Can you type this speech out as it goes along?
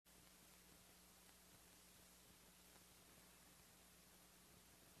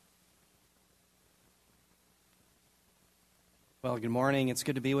Well, good morning. It's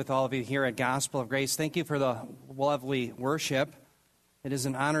good to be with all of you here at Gospel of Grace. Thank you for the lovely worship. It is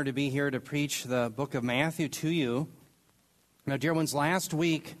an honor to be here to preach the book of Matthew to you. Now, dear ones, last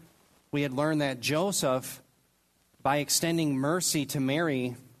week we had learned that Joseph, by extending mercy to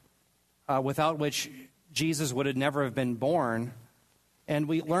Mary, without which Jesus would have never have been born, and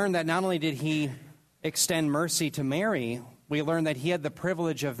we learned that not only did he extend mercy to Mary, we learned that he had the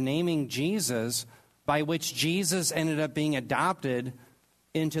privilege of naming Jesus, by which Jesus ended up being adopted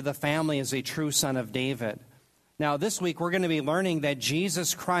into the family as a true son of David. Now, this week we're going to be learning that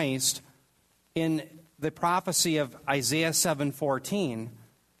Jesus Christ, in the prophecy of Isaiah 7:14,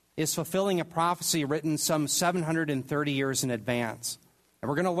 is fulfilling a prophecy written some 730 years in advance. And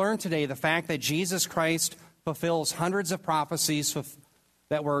we're going to learn today the fact that Jesus Christ fulfills hundreds of prophecies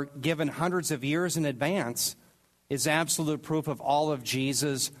that were given hundreds of years in advance is absolute proof of all of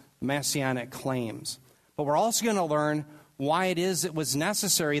Jesus' messianic claims. But we're also going to learn why it was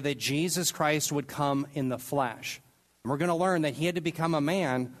necessary that Jesus Christ would come in the flesh. And we're going to learn that he had to become a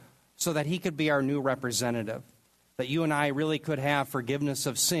man so that he could be our new representative, that you and I really could have forgiveness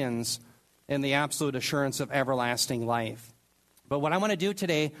of sins and the absolute assurance of everlasting life. But what I want to do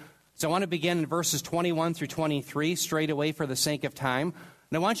today is I want to begin in verses 21 through 23 straight away for the sake of time.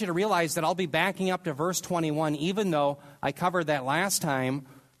 And I want you to realize that I'll be backing up to verse 21, even though I covered that last time,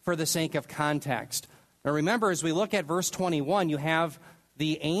 for the sake of context. Now remember, as we look at verse 21, you have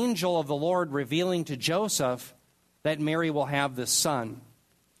the angel of the Lord revealing to Joseph that Mary will have this son.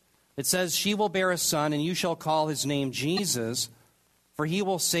 It says, "She will bear a son, and you shall call his name Jesus, for he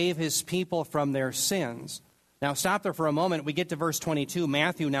will save his people from their sins." Now stop there for a moment. We get to verse 22.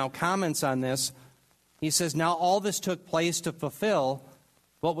 Matthew now comments on this. He says, "Now all this took place to fulfill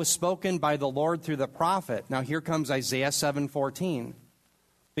what was spoken by the Lord through the prophet." Now here comes Isaiah 7:14.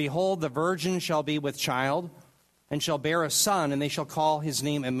 "Behold, the virgin shall be with child, and shall bear a son, and they shall call his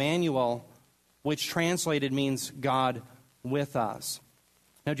name Emmanuel," which translated means God with us.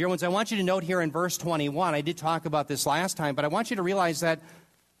 Now, dear ones, I want you to note here in verse 21, I did talk about this last time, but I want you to realize that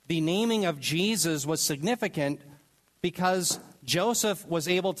the naming of Jesus was significant because Joseph was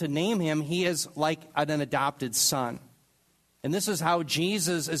able to name him. He is like an adopted son. And this is how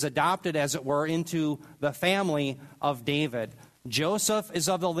Jesus is adopted, as it were, into the family of David. Joseph is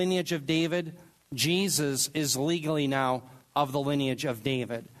of the lineage of David. Jesus is legally now of the lineage of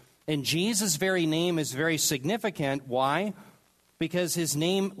David. And Jesus' very name is very significant. Why? Because his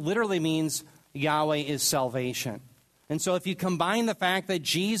name literally means Yahweh is salvation. And so if you combine the fact that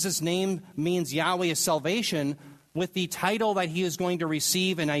Jesus' name means Yahweh is salvation with the title that he is going to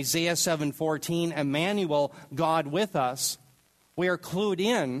receive in Isaiah 7:14, Emmanuel, God with us, we are clued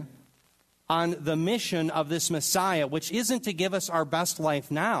in on the mission of this Messiah, which isn't to give us our best life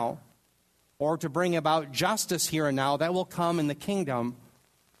now or to bring about justice here and now. That will come in the kingdom,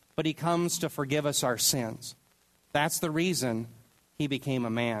 but he comes to forgive us our sins. That's the reason he became a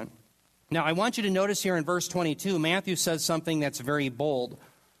man. Now, I want you to notice here in verse 22, Matthew says something that's very bold.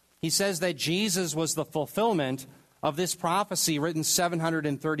 He says that Jesus was the fulfillment of this prophecy written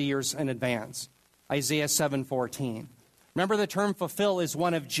 730 years in advance, Isaiah 7:14. Remember, the term fulfill is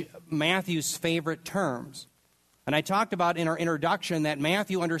one of Matthew's favorite terms. And I talked about in our introduction that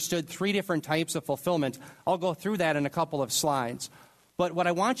Matthew understood three different types of fulfillment. I'll go through that in a couple of slides. But what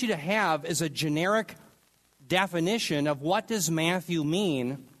I want you to have is a generic definition of what does Matthew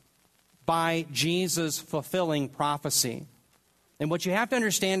mean by Jesus fulfilling prophecy. And what you have to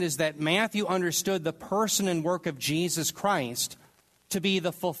understand is that Matthew understood the person and work of Jesus Christ to be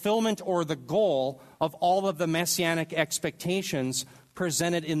the fulfillment or the goal of all of the messianic expectations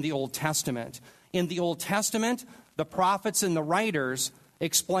presented in the Old Testament. In the Old Testament, the prophets and the writers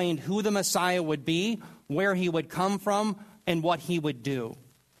explained who the Messiah would be, where he would come from, and what he would do.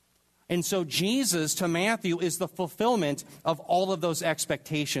 And so Jesus, to Matthew, is the fulfillment of all of those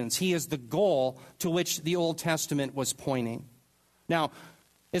expectations. He is the goal to which the Old Testament was pointing. Now,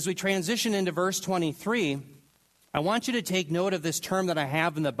 as we transition into verse 23, I want you to take note of this term that I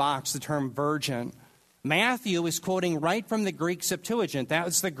have in the box, the term virgin. Matthew is quoting right from the Greek Septuagint. That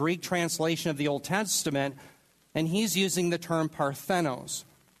was the Greek translation of the Old Testament, and he's using the term parthenos,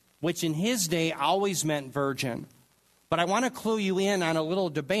 which in his day always meant virgin. But I want to clue you in on a little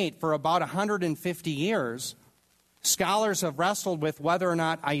debate. For about 150 years, scholars have wrestled with whether or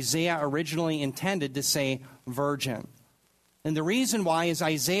not Isaiah originally intended to say virgin. And the reason why is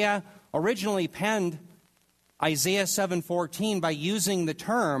Isaiah originally penned Isaiah 7:14 by using the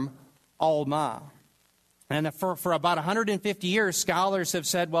term Alma. And for about 150 years, scholars have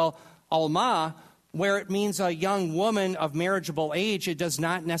said, well, Alma, where it means a young woman of marriageable age, it does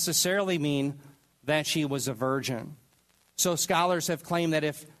not necessarily mean that she was a virgin. So scholars have claimed that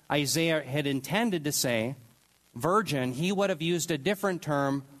if Isaiah had intended to say virgin, he would have used a different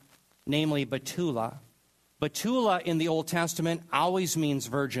term, namely Betula. Betula in the Old Testament always means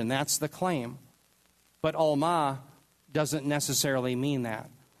virgin. That's the claim. But Alma doesn't necessarily mean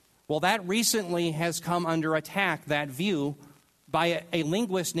that. Well, that recently has come under attack, that view, by a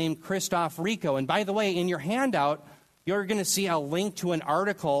linguist named Christoph Rico. And by the way, in your handout, you're going to see a link to an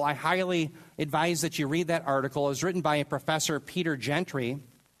article. I highly advise that you read that article. It was written by a professor, Peter Gentry.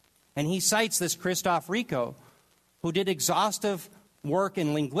 And he cites this Christoph Rico, who did exhaustive work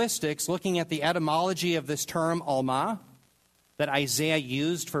in linguistics looking at the etymology of this term, Alma, that Isaiah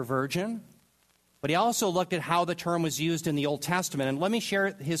used for virgin. But he also looked at how the term was used in the Old Testament. And let me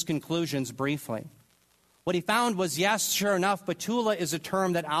share his conclusions briefly. What he found was, yes, sure enough, Betula is a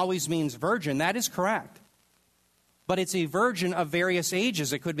term that always means virgin. That is correct. But it's a virgin of various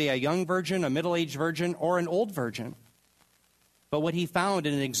ages. It could be a young virgin, a middle-aged virgin, or an old virgin. But what he found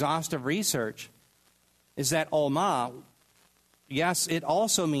in exhaustive research is that Alma, yes, it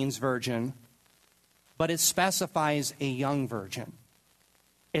also means virgin, but it specifies a young virgin.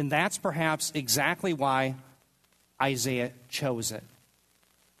 And that's perhaps exactly why Isaiah chose it.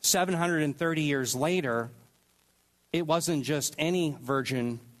 730 years later, it wasn't just any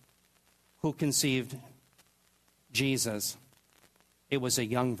virgin who conceived Jesus. It was a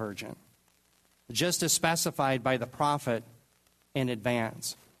young virgin, just as specified by the prophet in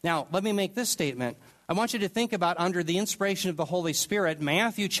advance. Now, let me make this statement. I want you to think about, under the inspiration of the Holy Spirit,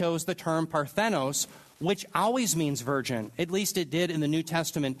 Matthew chose the term parthenos, which always means virgin. At least it did in the New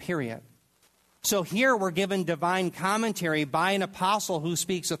Testament period. So here we're given divine commentary by an apostle who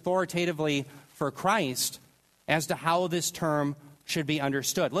speaks authoritatively for Christ as to how this term should be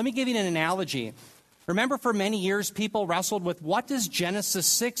understood. Let me give you an analogy. Remember, for many years, people wrestled with, what does Genesis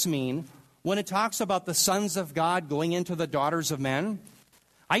 6 mean when it talks about the sons of God going into the daughters of men?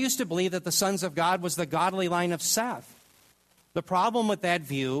 I used to believe that the sons of God was the godly line of Seth. The problem with that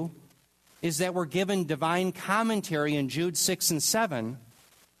view is that we're given divine commentary in Jude 6 and 7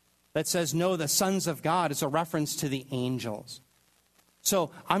 that says, no, the sons of God is a reference to the angels.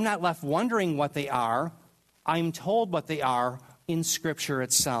 So I'm not left wondering what they are. I'm told what they are in Scripture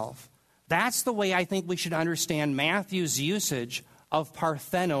itself. That's the way I think we should understand Matthew's usage of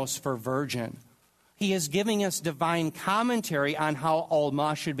parthenos for virgin. He is giving us divine commentary on how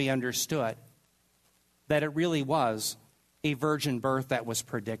Alma should be understood, that it really was a virgin birth that was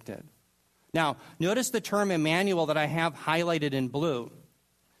predicted. Now, notice the term Emmanuel that I have highlighted in blue.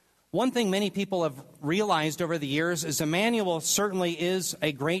 One thing many people have realized over the years is Emmanuel certainly is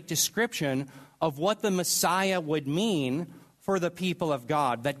a great description of what the Messiah would mean for the people of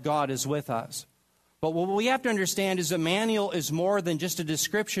God, that God is with us. But what we have to understand is Emmanuel is more than just a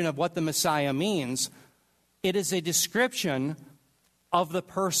description of what the Messiah means. It is a description of the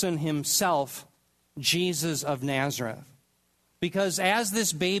person himself, Jesus of Nazareth. Because as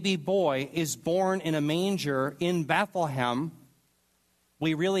this baby boy is born in a manger in Bethlehem,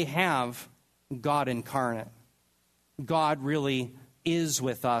 we really have God incarnate. God really is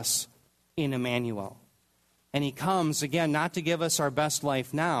with us in Emmanuel. And he comes, again, not to give us our best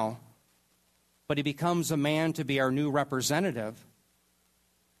life now, but he becomes a man to be our new representative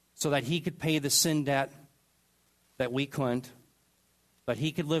so that he could pay the sin debt that we couldn't, that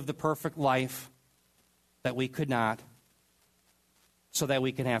he could live the perfect life that we could not, so that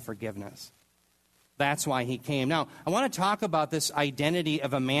we can have forgiveness. That's why he came. Now, I want to talk about this identity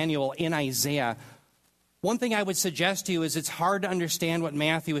of Emmanuel in Isaiah. One thing I would suggest to you is it's hard to understand what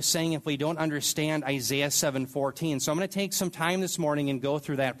Matthew is saying if we don't understand Isaiah 7:14. So I'm going to take some time this morning and go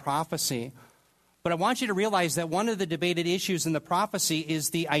through that prophecy. But I want you to realize that one of the debated issues in the prophecy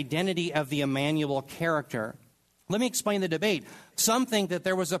is the identity of the Emmanuel character. Let me explain the debate. Some think that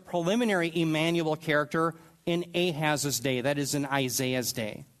there was a preliminary Emmanuel character in Ahaz's day, that is in Isaiah's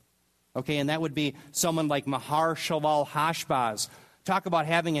day. Okay, and that would be someone like Mahar-shalal-hash-baz. Talk about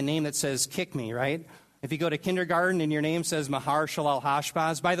having a name that says kick me, right? If you go to kindergarten and your name says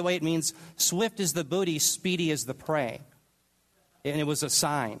Mahar-shalal-hash-baz, by the way, it means swift is the booty, speedy is the prey. And it was a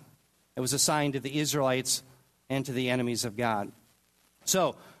sign. It was a sign to the Israelites and to the enemies of God.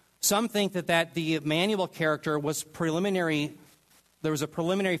 So, some think that the Emmanuel character was preliminary. There was a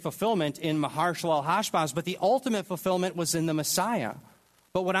preliminary fulfillment in Mahar-shalal-hash-baz, but the ultimate fulfillment was in the Messiah.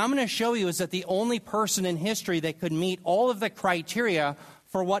 But what I'm going to show you is that the only person in history that could meet all of the criteria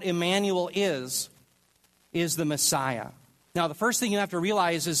for what Emmanuel is the Messiah. Now, the first thing you have to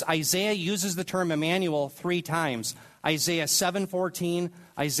realize is Isaiah uses the term Emmanuel 3 times. Isaiah 7:14,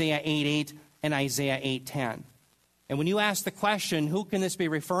 Isaiah 8:8, and Isaiah 8:10. And when you ask the question, who can this be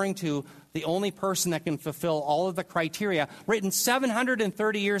referring to? The only person that can fulfill all of the criteria, written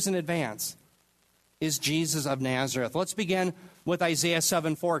 730 years in advance, is Jesus of Nazareth. Let's begin with Isaiah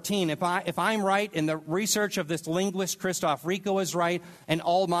 7:14. If I'm right, and the research of this linguist Christoph Rico is right, and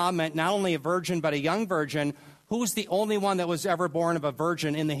Alma meant not only a virgin but a young virgin, who is the only one that was ever born of a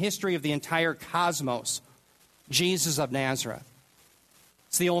virgin in the history of the entire cosmos? Jesus of Nazareth.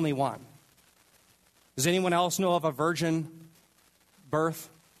 It's the only one. Does anyone else know of a virgin birth?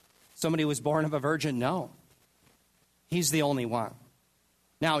 Somebody who was born of a virgin? No. He's the only one.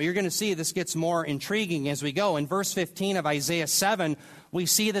 Now, you're going to see this gets more intriguing as we go. In verse 15 of Isaiah 7, we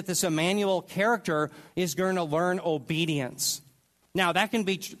see that this Emmanuel character is going to learn obedience. Now, that can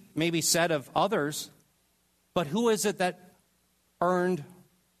be maybe said of others, but who is it that earned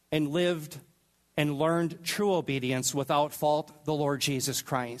and lived and learned true obedience without fault? The Lord Jesus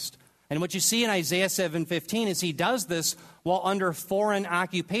Christ. And what you see in Isaiah 7:15 is he does this while under foreign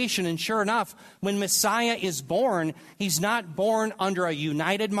occupation. And sure enough, when Messiah is born, he's not born under a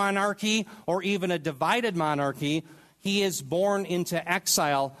united monarchy or even a divided monarchy. He is born into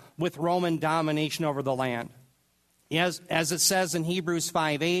exile with Roman domination over the land. As it says in Hebrews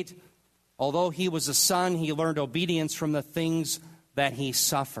 5:8, although he was a son, he learned obedience from the things that he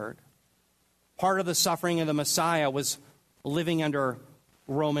suffered. Part of the suffering of the Messiah was living under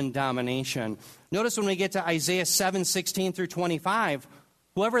Roman domination. Notice when we get to Isaiah 7:16 through 25,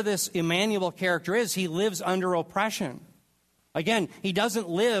 whoever this Emmanuel character is, he lives under oppression. Again, he doesn't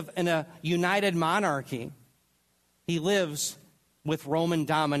live in a united monarchy. He lives with Roman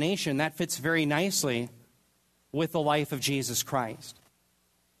domination. That fits very nicely with the life of Jesus Christ.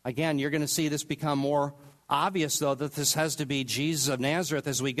 Again, you're going to see this become more obvious, though, that this has to be Jesus of Nazareth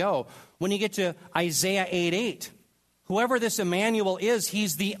as we go. When you get to Isaiah 8:8, whoever this Emmanuel is,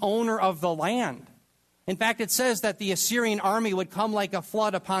 he's the owner of the land. In fact, it says that the Assyrian army would come like a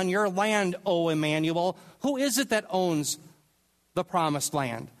flood upon your land, O Emmanuel. Who is it that owns the promised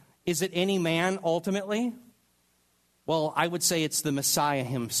land? Is it any man ultimately? Well, I would say it's the Messiah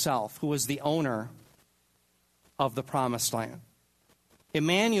himself, who is the owner of the promised land.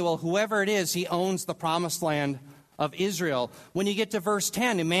 Emmanuel, whoever it is, he owns the promised land of Israel. When you get to verse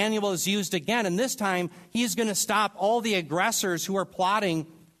 10, Emmanuel is used again, and this time he is going to stop all the aggressors who are plotting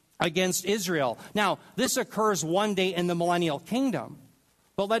against Israel. Now, this occurs one day in the millennial kingdom.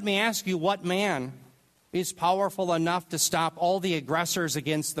 But let me ask you, what man is powerful enough to stop all the aggressors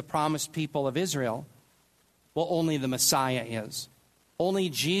against the promised people of Israel? Well, only the Messiah is. Only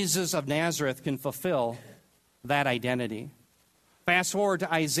Jesus of Nazareth can fulfill that identity. Fast forward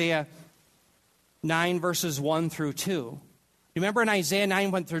to Isaiah 9, verses 1 through 2. Remember in Isaiah 9,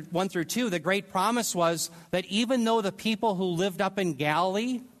 1 through 2, the great promise was that even though the people who lived up in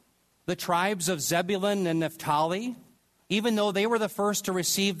Galilee, the tribes of Zebulun and Naphtali, even though they were the first to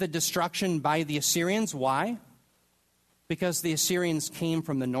receive the destruction by the Assyrians, why? Because the Assyrians came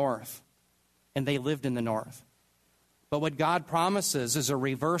from the north, and they lived in the north. But what God promises is a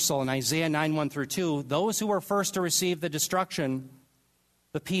reversal in Isaiah 9, 1 through 2. Those who were first to receive the destruction,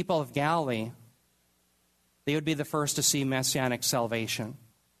 the people of Galilee, they would be the first to see messianic salvation.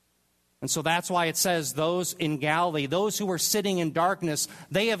 And so that's why it says those in Galilee, those who were sitting in darkness,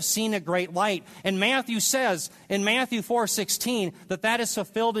 they have seen a great light. And Matthew says in Matthew 4:16 that is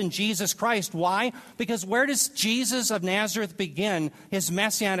fulfilled in Jesus Christ. Why? Because where does Jesus of Nazareth begin his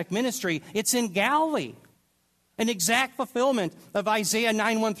messianic ministry? It's in Galilee. An exact fulfillment of Isaiah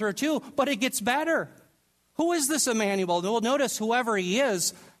 9, 1 through 2, but it gets better. Who is this Emmanuel? Well, notice whoever he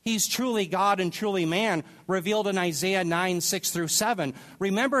is, he's truly God and truly man, revealed in Isaiah 9, 6 through 7.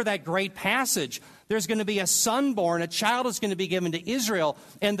 Remember that great passage. There's going to be a son born, a child is going to be given to Israel,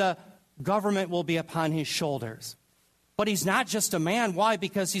 and the government will be upon his shoulders. But he's not just a man. Why?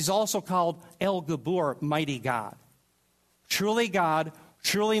 Because he's also called El Gabor, mighty God. Truly God,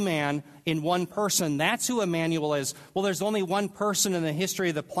 truly man in one person. That's who Emmanuel is. Well, there's only one person in the history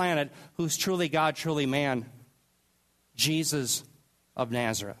of the planet who's truly God, truly man. Jesus of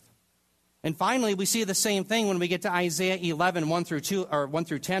Nazareth. And finally, we see the same thing when we get to Isaiah 11, 1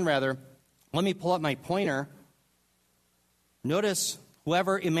 through 10 rather. Let me pull up my pointer. Notice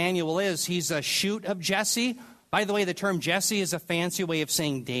whoever Emmanuel is, he's a shoot of Jesse. By the way, the term Jesse is a fancy way of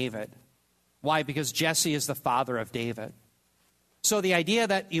saying David. Why? Because Jesse is the father of David. So the idea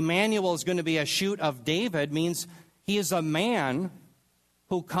that Emmanuel is going to be a shoot of David means he is a man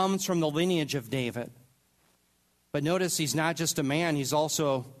who comes from the lineage of David. But notice he's not just a man, he's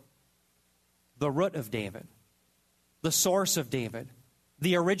also the root of David, the source of David,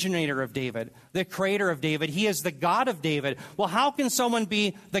 the originator of David, the creator of David. He is the God of David. Well, how can someone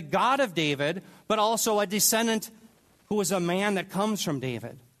be the God of David, but also a descendant who is a man that comes from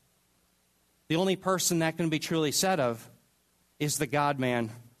David. The only person that can be truly said of is the God-man,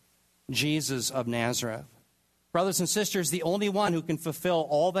 Jesus of Nazareth. Brothers and sisters, the only one who can fulfill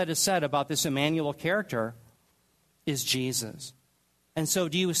all that is said about this Emmanuel character is Jesus. And so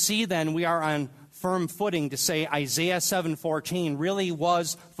do you see then we are on firm footing to say Isaiah 7:14 really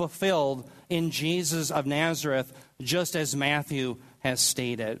was fulfilled in Jesus of Nazareth, just as Matthew has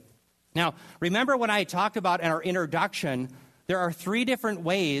stated. Now, remember when I talked about in our introduction, there are three different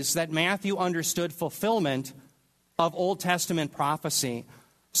ways that Matthew understood fulfillment of Old Testament prophecy.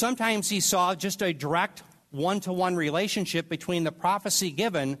 Sometimes he saw just a direct one-to-one relationship between the prophecy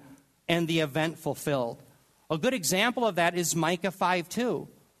given and the event fulfilled. A good example of that is Micah 5:2.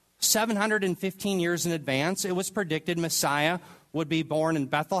 715 years in advance, it was predicted Messiah would be born in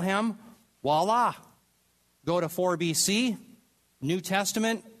Bethlehem. Voila! Go to 4 BC, New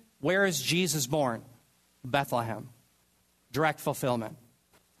Testament, where is Jesus born? Bethlehem. Direct fulfillment.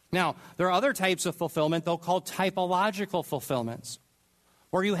 Now, there are other types of fulfillment, though, called typological fulfillments,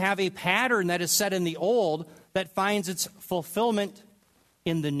 where you have a pattern that is set in the old that finds its fulfillment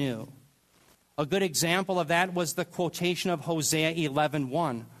in the new. A good example of that was the quotation of Hosea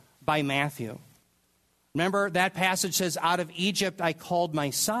 11:1 by Matthew. Remember, that passage says, "Out of Egypt I called my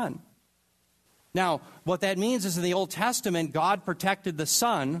son." Now, what that means is in the Old Testament, God protected the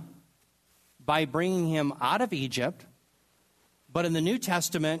son by bringing him out of Egypt. But in the New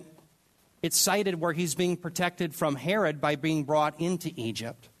Testament, it's cited where he's being protected from Herod by being brought into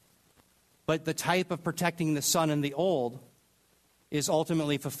Egypt. But the type of protecting the son in the old is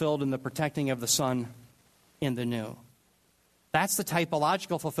ultimately fulfilled in the protecting of the son in the new. That's the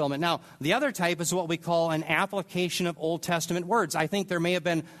typological fulfillment. Now, the other type is what we call an application of Old Testament words. I think there may have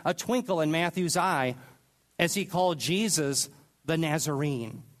been a twinkle in Matthew's eye as he called Jesus the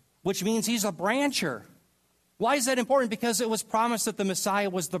Nazarene, which means he's a brancher. Why is that important? Because it was promised that the Messiah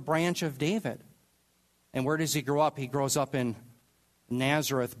was the branch of David. And where does he grow up? He grows up in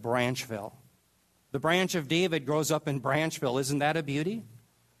Nazareth, Branchville. The branch of David grows up in Branchville. Isn't that a beauty?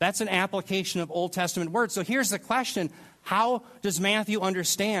 That's an application of Old Testament words. So here's the question. How does Matthew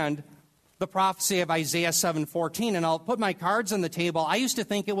understand the prophecy of Isaiah 7:14? And I'll put my cards on the table. I used to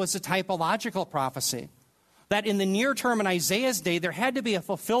think it was a typological prophecy, that in the near term in Isaiah's day, there had to be a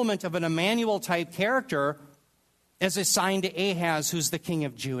fulfillment of an Emmanuel-type character as a sign to Ahaz, who's the king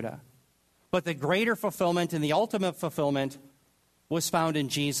of Judah. But the greater fulfillment and the ultimate fulfillment was found in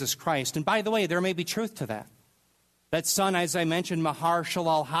Jesus Christ. And by the way, there may be truth to that. That son, as I mentioned,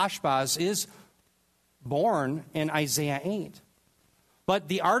 Mahar-Shalal-Hashbaz, is born in Isaiah 8. But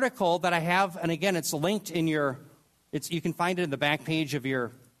the article that I have, and again, it's linked in you can find it in the back page of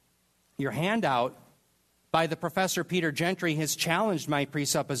your handout, by the Professor Peter Gentry, has challenged my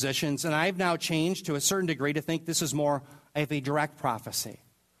presuppositions, and I've now changed to a certain degree to think this is more of a direct prophecy.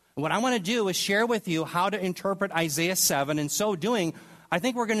 And what I want to do is share with you how to interpret Isaiah 7. In so doing, I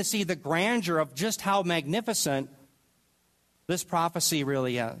think we're going to see the grandeur of just how magnificent this prophecy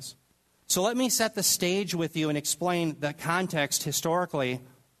really is. So let me set the stage with you and explain the context historically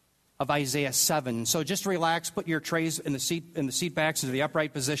of Isaiah 7. So just relax, put your trays in the seat backs into the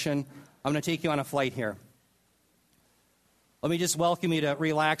upright position. I'm going to take you on a flight here. Let me just welcome you to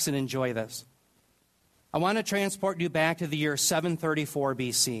relax and enjoy this. I want to transport you back to the year 734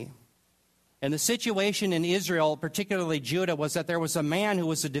 BC. And the situation in Israel, particularly Judah, was that there was a man who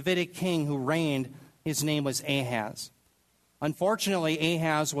was a Davidic king who reigned. His name was Ahaz. Unfortunately,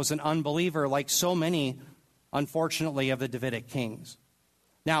 Ahaz was an unbeliever, like so many, unfortunately, of the Davidic kings.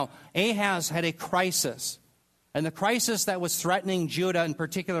 Now, Ahaz had a crisis. And the crisis that was threatening Judah, and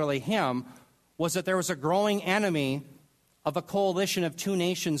particularly him, was that there was a growing enemy of a coalition of two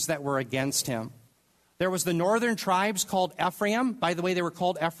nations that were against him. There was the northern tribes called Ephraim. By the way, they were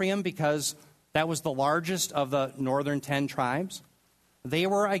called Ephraim because that was the largest of the northern 10 tribes. They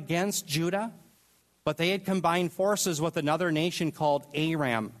were against Judah, but they had combined forces with another nation called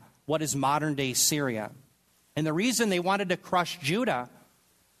Aram, what is modern-day Syria. And the reason they wanted to crush Judah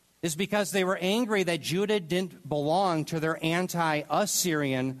is because they were angry that Judah didn't belong to their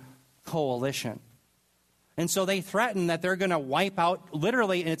anti-Assyrian coalition. And so they threatened that they're going to wipe out,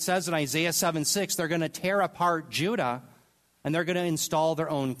 literally, and it says in Isaiah 7:6, they're going to tear apart Judah and they're going to install their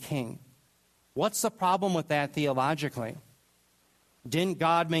own king. What's the problem with that theologically? Didn't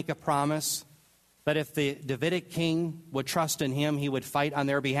God make a promise that if the Davidic king would trust in him, he would fight on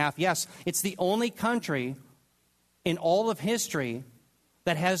their behalf? Yes, it's the only country in all of history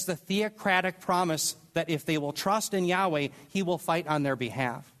that has the theocratic promise that if they will trust in Yahweh, he will fight on their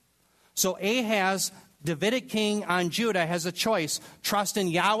behalf. So Ahaz, Davidic king on Judah, has a choice: trust in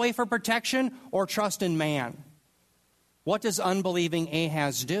Yahweh for protection or trust in man. What does unbelieving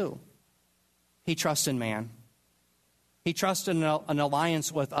Ahaz do? He trusts in man. He trusts in an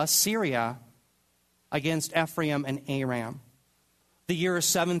alliance with Assyria against Ephraim and Aram. The year is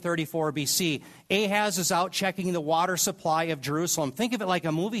 734 BC. Ahaz is out checking the water supply of Jerusalem. Think of it like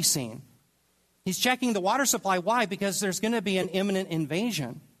a movie scene. He's checking the water supply. Why? Because there's going to be an imminent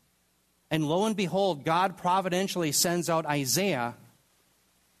invasion. And lo and behold, God providentially sends out Isaiah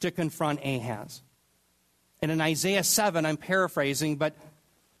to confront Ahaz. And in Isaiah 7, I'm paraphrasing, but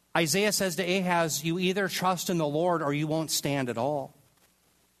Isaiah says to Ahaz, you either trust in the Lord or you won't stand at all.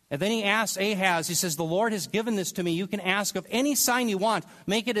 And then he asks Ahaz, he says, the Lord has given this to me. You can ask of any sign you want.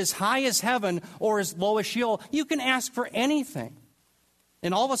 Make it as high as heaven or as low as Sheol. You can ask for anything.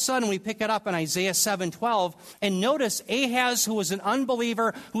 And all of a sudden we pick it up in Isaiah 7:12. And notice Ahaz, who is an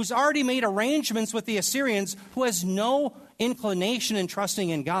unbeliever, who's already made arrangements with the Assyrians, who has no inclination in trusting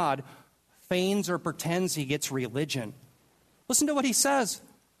in God, feigns or pretends he gets religion. Listen to what he says.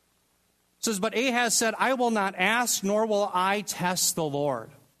 It says, but Ahaz said, I will not ask, nor will I test the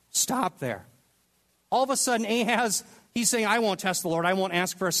Lord. Stop there. All of a sudden, Ahaz, he's saying, I won't test the Lord. I won't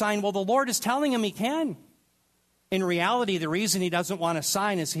ask for a sign. Well, the Lord is telling him he can. In reality, the reason he doesn't want a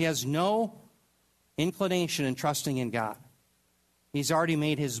sign is he has no inclination in trusting in God. He's already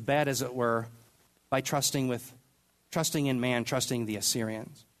made his bed, as it were, by trusting in man, trusting the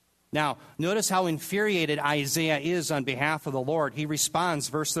Assyrians. Now, notice how infuriated Isaiah is on behalf of the Lord. He responds,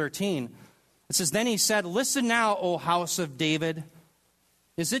 verse 13. It says, then he said, listen now, O house of David.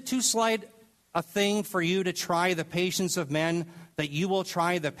 Is it too slight a thing for you to try the patience of men, that you will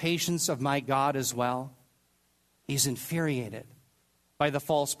try the patience of my God as well? He's infuriated by the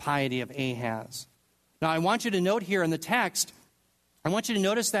false piety of Ahaz. Now, I want you to note here in the text, I want you to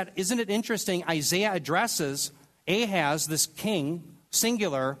notice that, isn't it interesting, Isaiah addresses Ahaz, this king,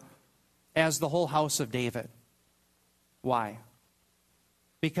 singular, as the whole house of David. Why?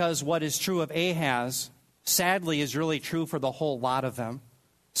 Because what is true of Ahaz, sadly, is really true for the whole lot of them.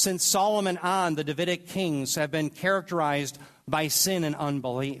 Since Solomon on, the Davidic kings have been characterized by sin and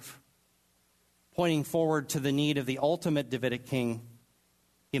unbelief, pointing forward to the need of the ultimate Davidic king,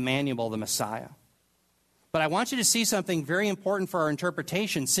 Emmanuel, the Messiah. But I want you to see something very important for our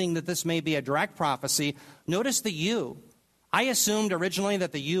interpretation, seeing that this may be a direct prophecy. Notice the you. I assumed originally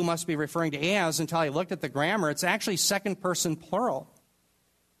that the you must be referring to Ahaz until I looked at the grammar. It's actually second person plural.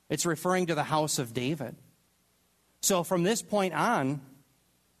 It's referring to the house of David. So from this point on,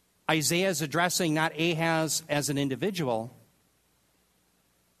 Isaiah is addressing not Ahaz as an individual,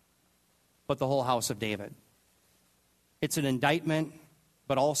 but the whole house of David. It's an indictment,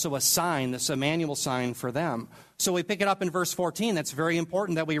 but also a sign, this Emmanuel sign for them. So we pick it up in verse 14. That's very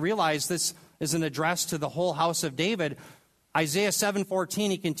important that we realize this is an address to the whole house of David. Isaiah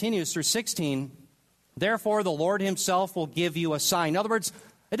 7:14, he continues through 16. Therefore, the Lord himself will give you a sign. In other words,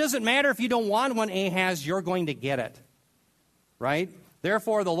 it doesn't matter if you don't want one, Ahaz, you're going to get it. Right?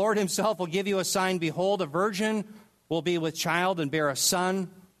 Therefore, the Lord himself will give you a sign. Behold, a virgin will be with child and bear a son,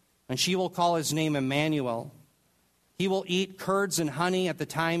 and she will call his name Emmanuel. He will eat curds and honey at the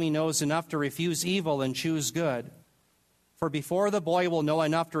time he knows enough to refuse evil and choose good. For before the boy will know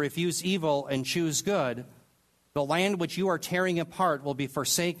enough to refuse evil and choose good, the land which you are tearing apart will be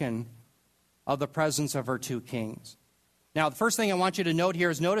forsaken of the presence of her two kings. Now, the first thing I want you to note here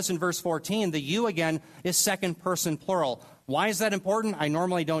is notice in verse 14, the you again is second person plural. Why is that important? I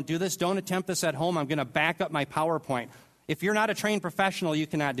normally don't do this. Don't attempt this at home. I'm going to back up my PowerPoint. If you're not a trained professional, you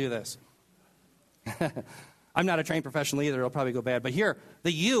cannot do this. I'm not a trained professional either. It'll probably go bad. But here,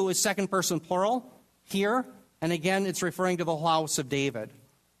 the you is second person plural here. And again, it's referring to the house of David.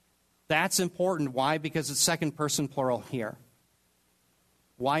 That's important. Why? Because it's second person plural here.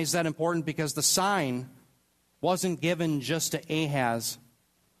 Why is that important? Because the sign wasn't given just to Ahaz.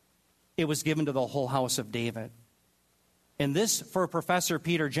 It was given to the whole house of David. And this, for Professor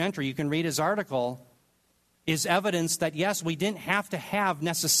Peter Gentry, you can read his article, is evidence that, yes, we didn't have to have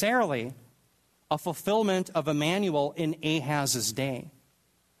necessarily a fulfillment of Emmanuel in Ahaz's day.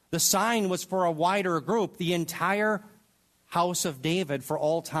 The sign was for a wider group, the entire house of David for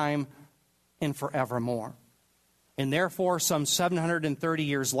all time and forevermore. And therefore, some 730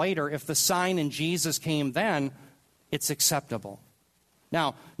 years later, if the sign in Jesus came then, it's acceptable.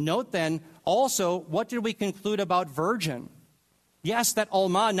 Now, note then, also, what did we conclude about virgin? Yes, that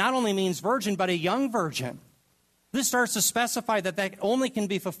Alma not only means virgin, but a young virgin. This starts to specify that only can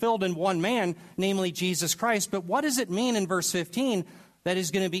be fulfilled in one man, namely Jesus Christ. But what does it mean in verse 15 that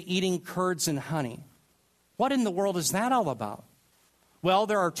he's going to be eating curds and honey? What in the world is that all about? Well,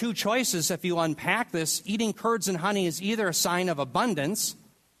 there are two choices if you unpack this. Eating curds and honey is either a sign of abundance,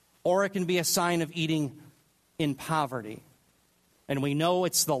 or it can be a sign of eating in poverty. And we know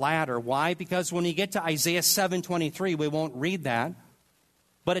it's the latter. Why? Because when you get to Isaiah 7:23, we won't read that,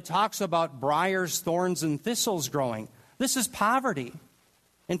 but it talks about briars, thorns, and thistles growing. This is poverty.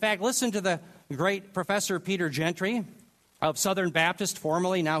 In fact, listen to the great Professor Peter Gentry of Southern Baptist,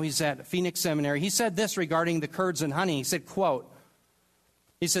 formerly, now he's at Phoenix Seminary. He said this regarding the curds and honey. He said, quote,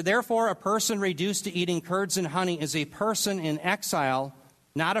 he said, therefore, a person reduced to eating curds and honey is a person in exile,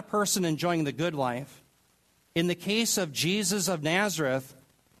 not a person enjoying the good life. In the case of Jesus of Nazareth,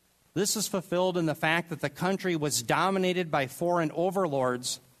 this is fulfilled in the fact that the country was dominated by foreign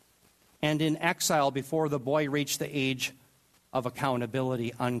overlords and in exile before the boy reached the age of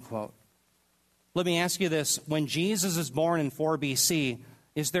accountability, unquote. Let me ask you this. When Jesus is born in 4 BC,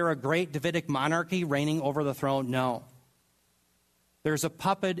 is there a great Davidic monarchy reigning over the throne? No. There's a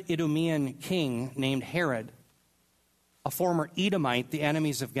puppet Idumean king named Herod, a former Edomite, the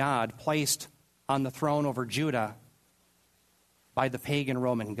enemies of God, placed on the throne over Judah by the pagan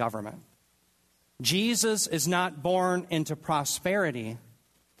Roman government. Jesus is not born into prosperity,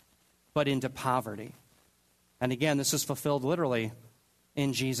 but into poverty. And again, this is fulfilled literally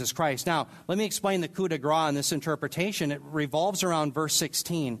in Jesus Christ. Now, let me explain the coup de grace in this interpretation. It revolves around verse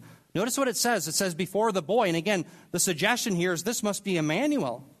 16. Notice what it says. It says, before the boy. And again, the suggestion here is this must be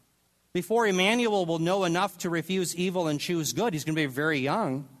Emmanuel. Before Emmanuel will know enough to refuse evil and choose good, he's going to be very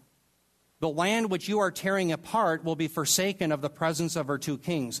young. The land which you are tearing apart will be forsaken of the presence of her two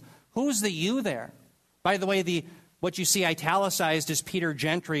kings. Who's the you there? By the way, what you see italicized is Peter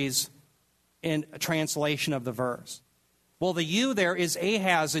Gentry's translation of the verse. Well, the you there is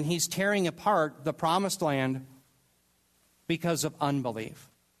Ahaz, and he's tearing apart the promised land because of unbelief.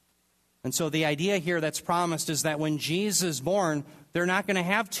 And so the idea here that's promised is that when Jesus is born, they're not going to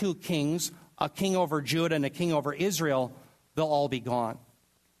have two kings, a king over Judah and a king over Israel. They'll all be gone.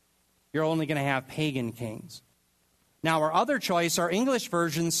 You're only going to have pagan kings. Now, our other choice, our English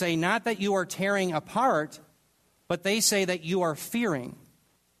versions say not that you are tearing apart, but they say that you are fearing.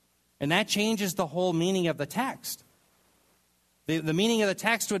 And that changes the whole meaning of the text. The meaning of the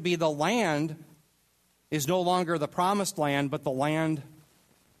text would be the land is no longer the promised land, but the land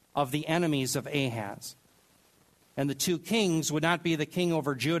of the enemies of Ahaz. And the two kings would not be the king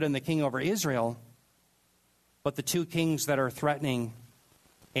over Judah and the king over Israel, but the two kings that are threatening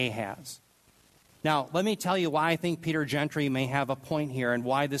Ahaz. Now, let me tell you why I think Peter Gentry may have a point here and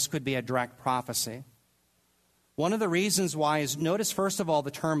why this could be a direct prophecy. One of the reasons why is, notice first of all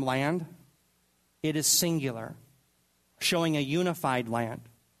the term land. It is singular, showing a unified land.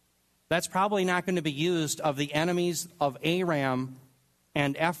 That's probably not going to be used of the enemies of Aram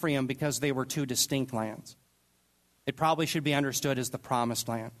and Ephraim because they were two distinct lands. It probably should be understood as the promised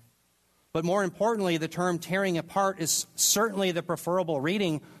land. But more importantly, the term tearing apart is certainly the preferable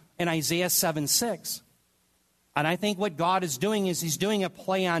reading in Isaiah 7:6. And I think what God is doing is he's doing a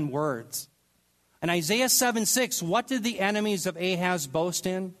play on words. In Isaiah 7:6, what did the enemies of Ahaz boast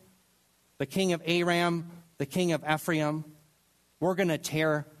in? The king of Aram, the king of Ephraim. We're going to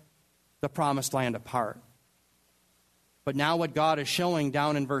tear the promised land apart. But now what God is showing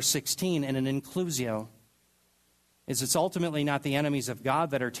down in verse 16 in an inclusio is it's ultimately not the enemies of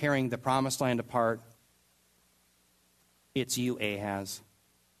God that are tearing the promised land apart. It's you, Ahaz.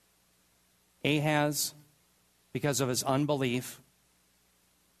 Ahaz, because of his unbelief,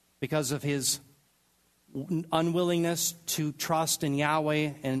 because of his unwillingness to trust in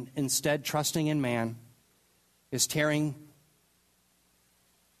Yahweh and instead trusting in man, is tearing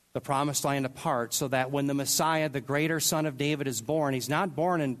the promised land apart so that when the Messiah, the greater son of David, is born, he's not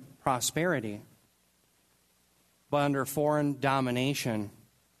born in prosperity, but under foreign domination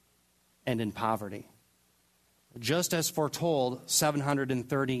and in poverty. Just as foretold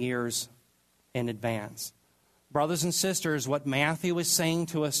 730 years in advance. Brothers and sisters, what Matthew is saying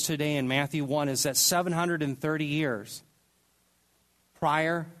to us today in Matthew 1 is that 730 years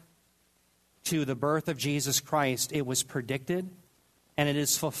prior to the birth of Jesus Christ, it was predicted and it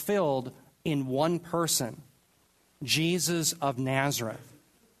is fulfilled in one person, Jesus of Nazareth.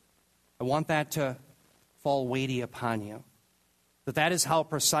 I want that to fall weighty upon you, that is how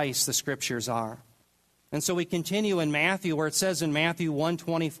precise the Scriptures are. And so we continue in Matthew where it says in Matthew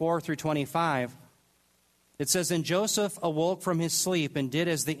 1:24 through 25, it says, and Joseph awoke from his sleep and did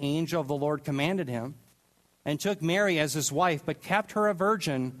as the angel of the Lord commanded him, and took Mary as his wife, but kept her a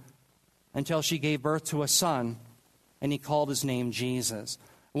virgin until she gave birth to a son, and he called his name Jesus.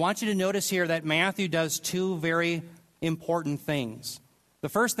 I want you to notice here that Matthew does two very important things. The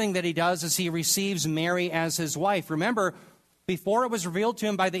first thing that he does is he receives Mary as his wife. Remember, before it was revealed to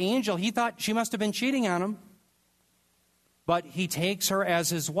him by the angel, he thought she must have been cheating on him. But he takes her as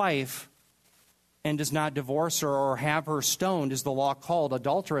his wife and does not divorce her or have her stoned is the law called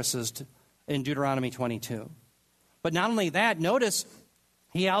adulteresses in Deuteronomy 22. But not only that, notice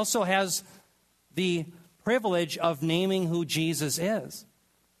he also has the privilege of naming who Jesus is.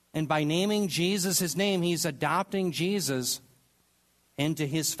 And by naming Jesus his name, he's adopting Jesus into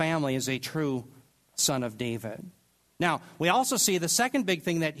his family as a true son of David. Now, we also see the second big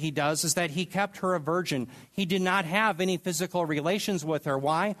thing that he does is that he kept her a virgin. He did not have any physical relations with her.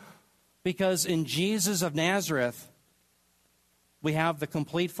 Why? Because in Jesus of Nazareth, we have the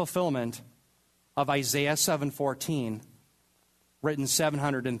complete fulfillment of Isaiah 7:14, written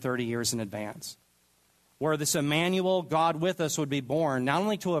 730 years in advance, where this Emmanuel, God with us, would be born not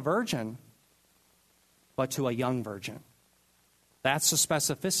only to a virgin, but to a young virgin. That's the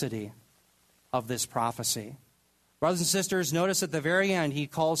specificity of this prophecy. Brothers and sisters, notice at the very end, he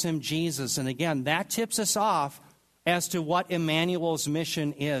calls him Jesus. And again, that tips us off as to what Emmanuel's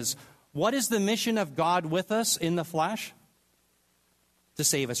mission is. What is the mission of God with us in the flesh? To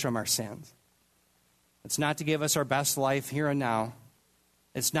save us from our sins. It's not to give us our best life here and now.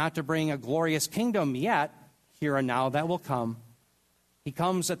 It's not to bring a glorious kingdom yet, here and now, that will come. He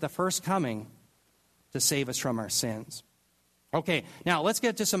comes at the first coming to save us from our sins. Okay, now let's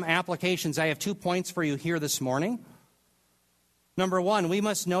get to some applications. I have 2 points for you here this morning. Number one, we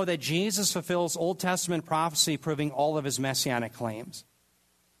must know that Jesus fulfills Old Testament prophecy proving all of his messianic claims.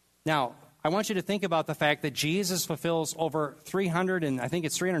 Now, I want you to think about the fact that Jesus fulfills over 300, and I think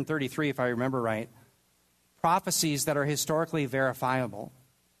it's 333 if I remember right, prophecies that are historically verifiable.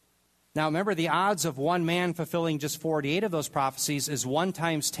 Now, remember, the odds of one man fulfilling just 48 of those prophecies is 1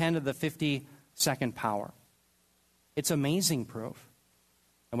 times 10 to the 52nd power. It's amazing proof.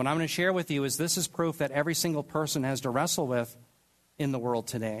 And what I'm going to share with you is this is proof that every single person has to wrestle with in the world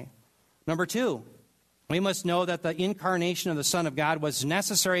today. Number two, we must know that the incarnation of the Son of God was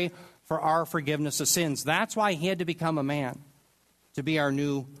necessary for our forgiveness of sins. That's why he had to become a man, to be our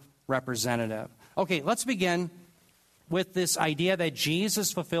new representative. Okay, let's begin with this idea that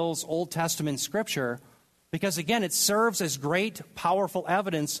Jesus fulfills Old Testament Scripture, because again, it serves as great, powerful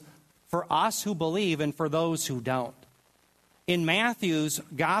evidence for us who believe and for those who don't. In Matthew's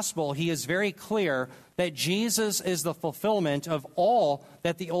gospel, he is very clear that Jesus is the fulfillment of all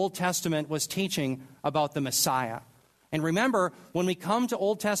that the Old Testament was teaching about the Messiah. And remember, when we come to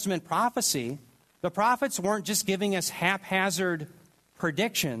Old Testament prophecy, the prophets weren't just giving us haphazard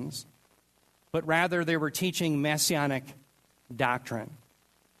predictions, but rather they were teaching messianic doctrine.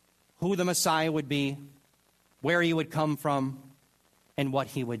 Who the Messiah would be, where he would come from, and what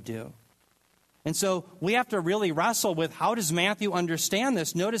he would do. And so we have to really wrestle with how does Matthew understand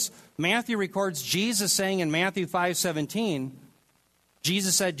this? Notice Matthew records Jesus saying in Matthew 5:17,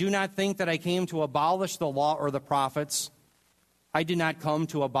 Jesus said, "Do not think that I came to abolish the law or the prophets. I did not come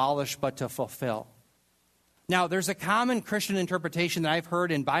to abolish, but to fulfill." Now, there's a common Christian interpretation that I've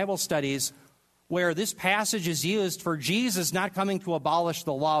heard in Bible studies where this passage is used for Jesus not coming to abolish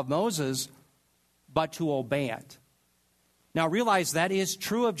the law of Moses, but to obey it. Now, realize that is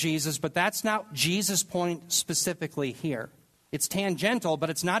true of Jesus, but that's not Jesus' point specifically here. It's tangential, but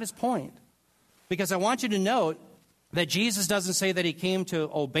it's not his point. Because I want you to note that Jesus doesn't say that he came to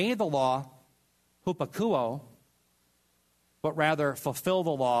obey the law, hupakuo, but rather fulfill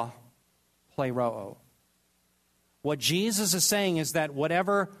the law, pleroo. What Jesus is saying is that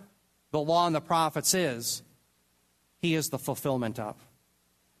whatever the law and the prophets is, he is the fulfillment of.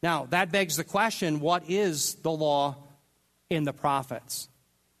 Now, that begs the question, what is the law in the prophets?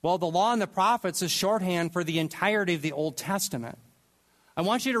 Well, the law and the prophets is shorthand for the entirety of the Old Testament. I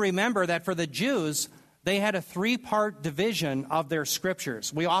want you to remember that for the Jews, they had a 3-part division of their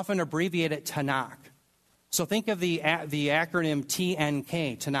scriptures. We often abbreviate it Tanakh. So think of the acronym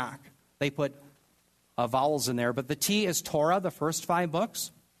TNK, Tanakh. They put vowels in there, but the T is Torah, the first 5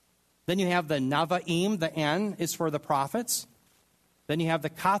 books. Then you have the Navaim, the N is for the prophets. Then you have the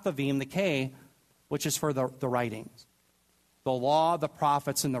Kathavim, the K, which is for the writings. The law, the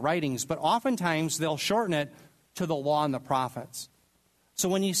prophets, and the writings. But oftentimes they'll shorten it to the law and the prophets. So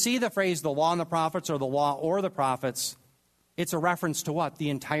when you see the phrase the law and the prophets or the law or the prophets, it's a reference to what? The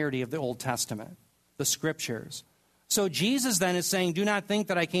entirety of the Old Testament, the scriptures. So Jesus then is saying, do not think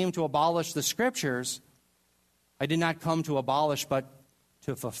that I came to abolish the scriptures. I did not come to abolish, but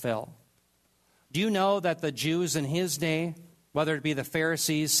to fulfill. Do you know that the Jews in his day, whether it be the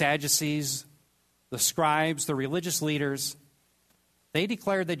Pharisees, Sadducees, the scribes, the religious leaders, they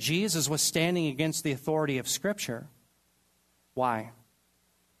declared that Jesus was standing against the authority of Scripture. Why?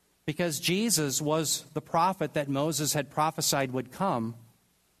 Because Jesus was the prophet that Moses had prophesied would come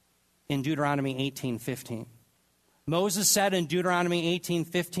in Deuteronomy 18:15. Moses said in Deuteronomy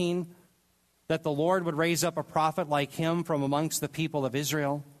 18:15 that the Lord would raise up a prophet like him from amongst the people of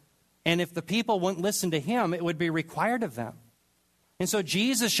Israel. And if the people wouldn't listen to him, it would be required of them. And so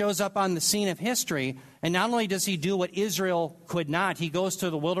Jesus shows up on the scene of history, and not only does he do what Israel could not, he goes to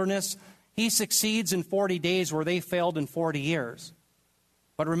the wilderness. He succeeds in 40 days where they failed in 40 years.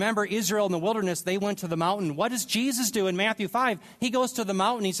 But remember, Israel in the wilderness, they went to the mountain. What does Jesus do in Matthew 5? He goes to the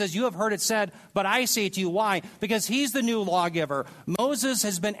mountain. He says, you have heard it said, but I say to you, why? Because he's the new lawgiver. Moses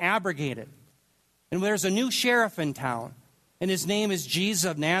has been abrogated. And there's a new sheriff in town. And his name is Jesus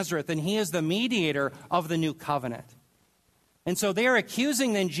of Nazareth. And he is the mediator of the new covenant. And so they're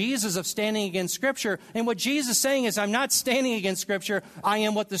accusing then Jesus of standing against Scripture. And what Jesus is saying is, I'm not standing against Scripture. I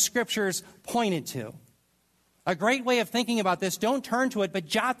am what the Scriptures pointed to. A great way of thinking about this, don't turn to it, but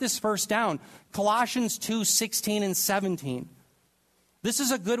jot this verse down. Colossians 2:16 and 17. This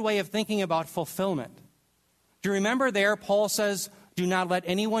is a good way of thinking about fulfillment. Do you remember there, Paul says, do not let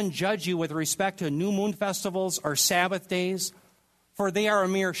anyone judge you with respect to new moon festivals or Sabbath days, for they are a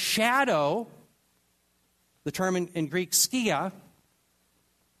mere shadow, the term in Greek, skia,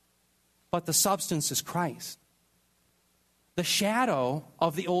 but the substance is Christ. The shadow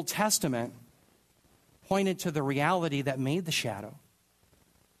of the Old Testament pointed to the reality that made the shadow,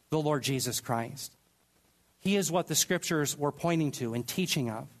 the Lord Jesus Christ. He is what the Scriptures were pointing to and teaching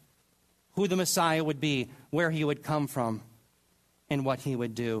of, who the Messiah would be, where he would come from, and what he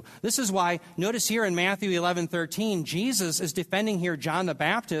would do. This is why, notice here in Matthew 11:13, Jesus is defending here John the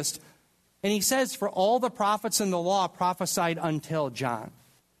Baptist, and he says, for all the prophets in the law prophesied until John.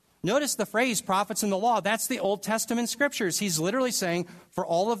 Notice the phrase, prophets in the law, that's the Old Testament Scriptures. He's literally saying, for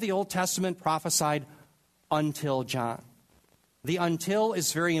all of the Old Testament prophesied until John. The until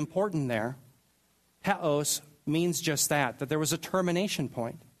is very important there. Heos means just that there was a termination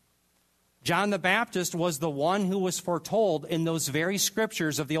point. John the Baptist was the one who was foretold in those very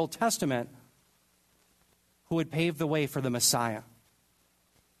Scriptures of the Old Testament who would pave the way for the Messiah.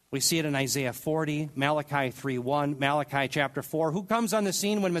 We see it in Isaiah 40, Malachi 3:1, Malachi chapter 4. Who comes on the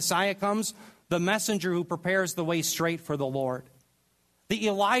scene when Messiah comes? The messenger who prepares the way straight for the Lord. The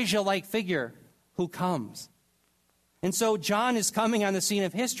Elijah-like figure who comes. And so John is coming on the scene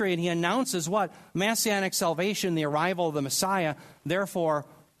of history, and he announces what? Messianic salvation, the arrival of the Messiah. Therefore,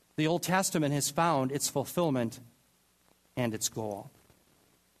 the Old Testament has found its fulfillment and its goal.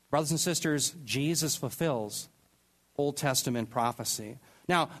 Brothers and sisters, Jesus fulfills Old Testament prophecy.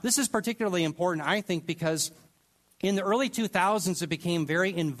 Now, this is particularly important, I think, because in the early 2000s, it became very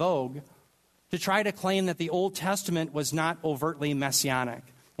in vogue to try to claim that the Old Testament was not overtly messianic.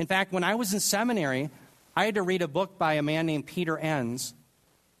 In fact, when I was in seminary, I had to read a book by a man named Peter Enns.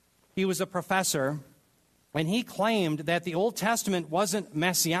 He was a professor, and he claimed that the Old Testament wasn't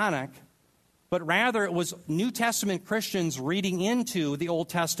messianic, but rather it was New Testament Christians reading into the Old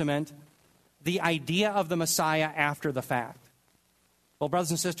Testament the idea of the Messiah after the fact. Well,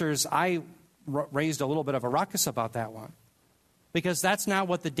 brothers and sisters, I raised a little bit of a ruckus about that one, because that's not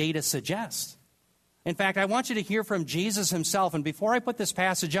what the data suggests. In fact, I want you to hear from Jesus himself. And before I put this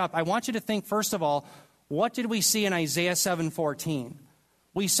passage up, I want you to think, first of all, what did we see in Isaiah 7:14?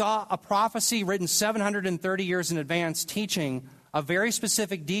 We saw a prophecy written 730 years in advance teaching a very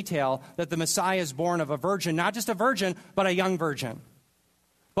specific detail that the Messiah is born of a virgin, not just a virgin, but a young virgin.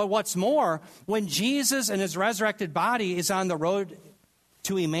 But what's more, when Jesus and his resurrected body is on the road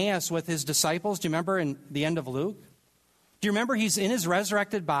to Emmaus with his disciples, do you remember in the end of Luke? Do you remember he's in his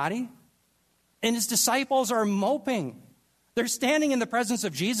resurrected body? And his disciples are moping. They're standing in the presence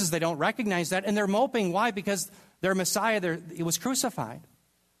of Jesus. They don't recognize that. And they're moping. Why? Because their Messiah, he was crucified.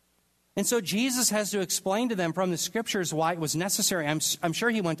 And so Jesus has to explain to them from the Scriptures why it was necessary. I'm sure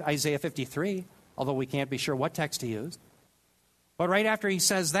he went to Isaiah 53, although we can't be sure what text he used. But right after he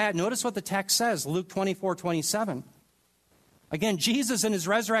says that, notice what the text says, Luke 24:27. Again, Jesus in his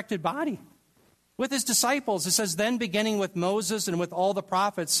resurrected body with his disciples. It says, then beginning with Moses and with all the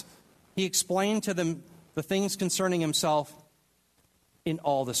prophets, he explained to them the things concerning himself in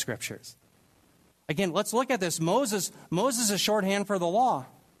all the Scriptures. Again, let's look at this. Moses is shorthand for the law.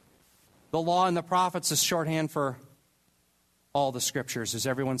 The law and the prophets is shorthand for all the Scriptures. Does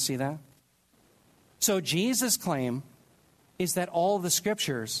everyone see that? So Jesus' claim is that all the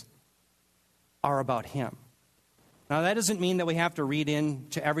Scriptures are about him. Now, that doesn't mean that we have to read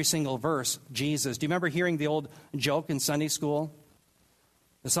into every single verse Jesus. Do you remember hearing the old joke in Sunday school?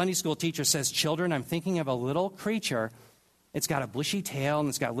 The Sunday school teacher says, children, I'm thinking of a little creature. It's got a bushy tail and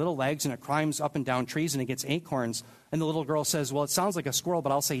it's got little legs and it climbs up and down trees and it gets acorns. And the little girl says, well, it sounds like a squirrel,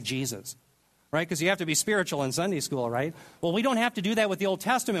 but I'll say Jesus. Right? Because you have to be spiritual in Sunday school, right? Well, we don't have to do that with the Old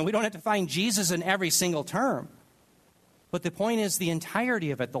Testament. We don't have to find Jesus in every single term. But the point is, the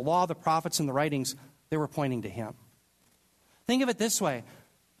entirety of it, the law, the prophets, and the writings, they were pointing to him. Think of it this way.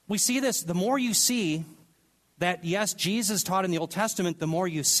 We see this, the more you see that, yes, Jesus taught in the Old Testament, the more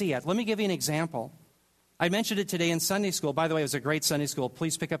you see it. Let me give you an example. I mentioned it today in Sunday school. By the way, it was a great Sunday school.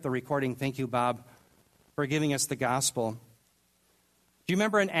 Please pick up the recording. Thank you, Bob, for giving us the gospel. Do you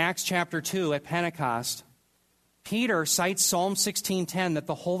remember in Acts chapter 2 at Pentecost, Peter cites Psalm 16:10 that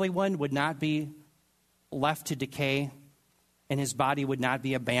the Holy One would not be left to decay and his body would not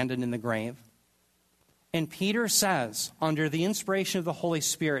be abandoned in the grave. And Peter says, under the inspiration of the Holy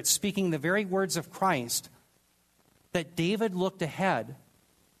Spirit, speaking the very words of Christ, that David looked ahead.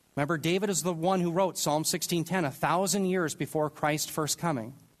 Remember, David is the one who wrote Psalm 16:10, 1,000 years before Christ's first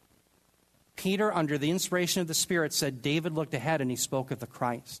coming. Peter, under the inspiration of the Spirit, said David looked ahead and he spoke of the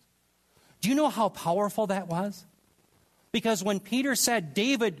Christ. Do you know how powerful that was? Because when Peter said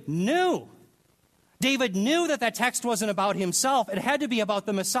David knew that that text wasn't about himself. It had to be about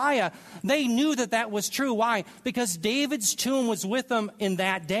the Messiah. They knew that that was true. Why? Because David's tomb was with them in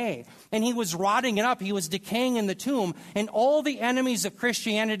that day. And he was rotting it up. He was decaying in the tomb. And all the enemies of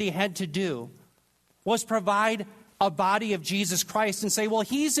Christianity had to do was provide a body of Jesus Christ and say, well,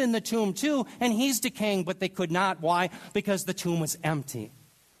 he's in the tomb too, and he's decaying. But they could not. Why? Because the tomb was empty.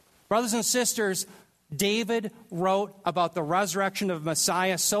 Brothers and sisters, David wrote about the resurrection of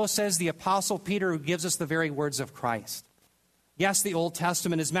Messiah. So says the Apostle Peter, who gives us the very words of Christ. Yes, the Old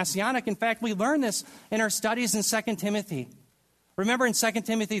Testament is messianic. In fact, we learn this in our studies in 2 Timothy. Remember in 2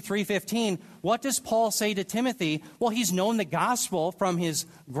 Timothy 3:15, what does Paul say to Timothy? Well, he's known the gospel from his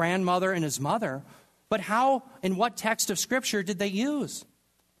grandmother and his mother. But how and what text of Scripture did they use?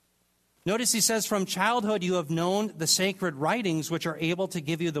 Notice he says, from childhood you have known the sacred writings, which are able to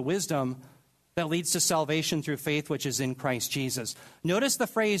give you the wisdom that leads to salvation through faith which is in Christ Jesus. Notice the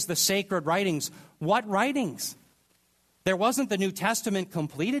phrase, the sacred writings. What writings? There wasn't the New Testament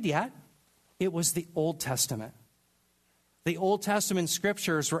completed yet. It was the Old Testament. The Old Testament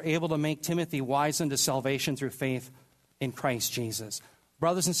scriptures were able to make Timothy wise unto salvation through faith in Christ Jesus.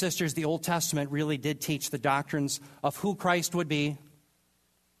 Brothers and sisters, the Old Testament really did teach the doctrines of who Christ would be,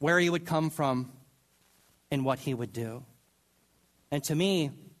 where he would come from, and what he would do. And to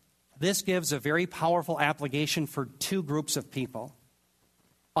me, this gives a very powerful application for two groups of people,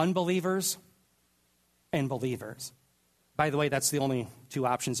 unbelievers and believers. By the way, that's the only two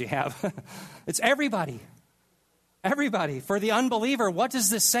options you have. It's everybody. Everybody. For the unbeliever, what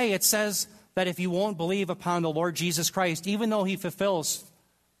does this say? It says that if you won't believe upon the Lord Jesus Christ, even though he fulfills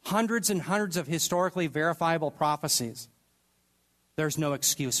hundreds and hundreds of historically verifiable prophecies, there's no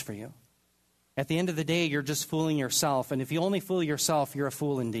excuse for you. At the end of the day, you're just fooling yourself. And if you only fool yourself, you're a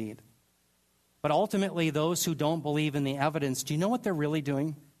fool indeed. But ultimately, those who don't believe in the evidence, do you know what they're really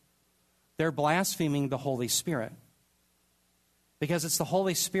doing? They're blaspheming the Holy Spirit. Because it's the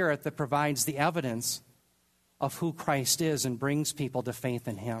Holy Spirit that provides the evidence of who Christ is and brings people to faith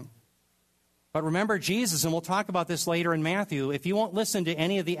in him. But remember Jesus, and we'll talk about this later in Matthew, if you won't listen to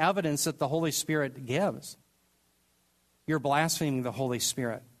any of the evidence that the Holy Spirit gives, you're blaspheming the Holy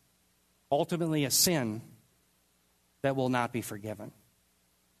Spirit. Ultimately, a sin that will not be forgiven.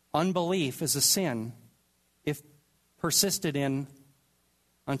 Unbelief is a sin, if persisted in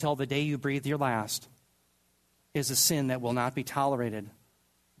until the day you breathe your last, is a sin that will not be tolerated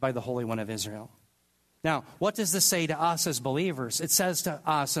by the Holy One of Israel. Now, what does this say to us as believers? It says to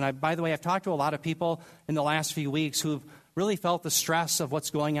us, and by the way, I've talked to a lot of people in the last few weeks who've really felt the stress of what's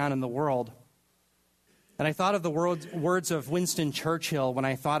going on in the world. And I thought of the words of Winston Churchill when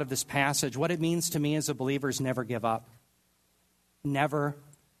I thought of this passage. What it means to me as a believer is never give up. Never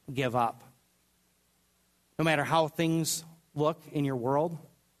give up. No matter how things look in your world,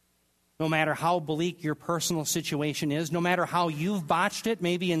 no matter how bleak your personal situation is, no matter how you've botched it,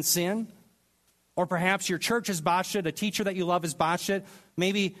 maybe in sin, or perhaps your church has botched it, a teacher that you love has botched it,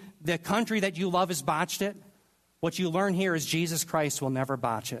 maybe the country that you love has botched it, what you learn here is Jesus Christ will never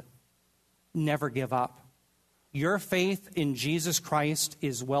botch it. Never give up. Your faith in Jesus Christ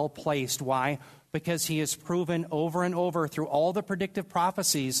is well placed. Why? Because he has proven over and over through all the predictive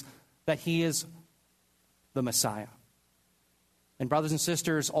prophecies that he is the Messiah. And brothers and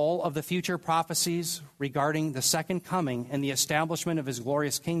sisters, all of the future prophecies regarding the second coming and the establishment of his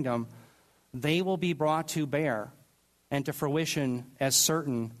glorious kingdom, they will be brought to bear and to fruition as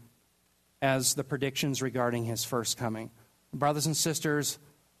certain as the predictions regarding his first coming. Brothers and sisters,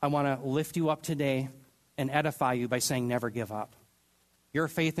 I want to lift you up today and edify you by saying never give up. Your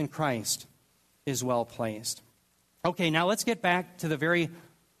faith in Christ is well placed. Okay, now let's get back to the very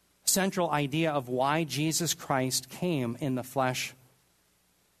central idea of why Jesus Christ came in the flesh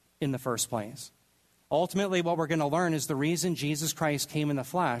in the first place. Ultimately, what we're going to learn is the reason Jesus Christ came in the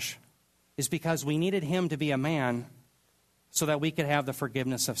flesh is because we needed him to be a man so that we could have the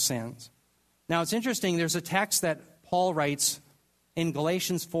forgiveness of sins. Now, it's interesting. There's a text that Paul writes in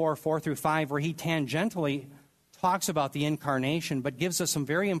Galatians 4:4-5, where he tangentially talks about the incarnation, but gives us some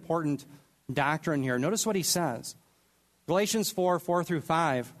very important doctrine here. Notice what he says. Galatians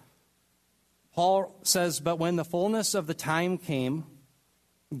 4:4-5, Paul says, "But when the fullness of the time came,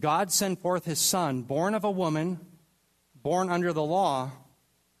 God sent forth his Son, born of a woman, born under the law,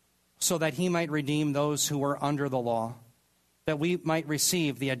 so that he might redeem those who were under the law, that we might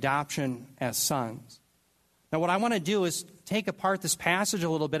receive the adoption as sons." Now, what I want to do is take apart this passage a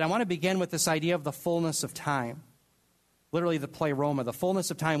little bit. I want to begin with this idea of the fullness of time. Literally the pleroma, the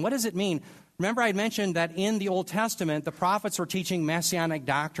fullness of time. What does it mean? Remember, I had mentioned that in the Old Testament, the prophets were teaching messianic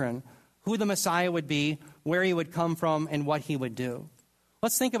doctrine, who the Messiah would be, where he would come from, and what he would do.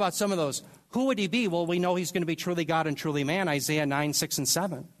 Let's think about some of those. Who would he be? Well, we know he's going to be truly God and truly man, Isaiah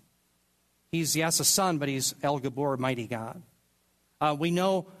 9:6-7. He's, yes, a son, but he's El Gabor, mighty God. We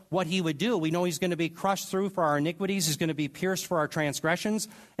know what he would do. We know he's going to be crushed through for our iniquities. He's going to be pierced for our transgressions.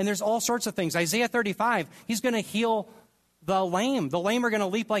 And there's all sorts of things. Isaiah 35, he's going to heal the lame. The lame are going to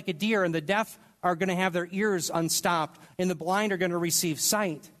leap like a deer, and the deaf are going to have their ears unstopped, and the blind are going to receive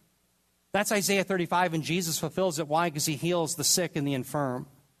sight. That's Isaiah 35, and Jesus fulfills it. Why? Because he heals the sick and the infirm.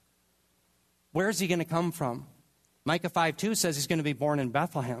 Where is he going to come from? Micah 5:2 says he's going to be born in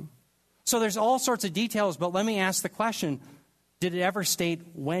Bethlehem. So there's all sorts of details, but let me ask the question, did it ever state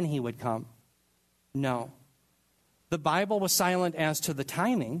when he would come? No. The Bible was silent as to the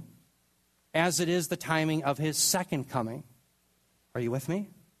timing, as it is the timing of his second coming. Are you with me?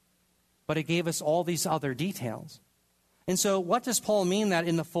 But it gave us all these other details. And so what does Paul mean that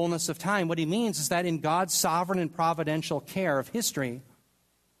in the fullness of time? What he means is that in God's sovereign and providential care of history,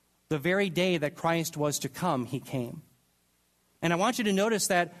 the very day that Christ was to come, he came. And I want you to notice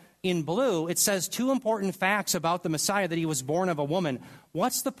that in blue, it says two important facts about the Messiah, that he was born of a woman.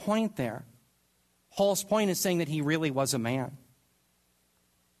 What's the point there? Paul's point is saying that he really was a man.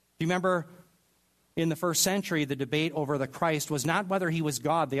 Do you remember in the first century, the debate over the Christ was not whether he was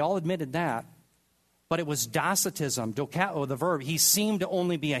God. They all admitted that. But it was docetism, dokao, the verb. He seemed to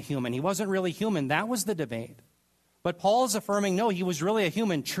only be a human. He wasn't really human. That was the debate. But Paul is affirming, no, he was really a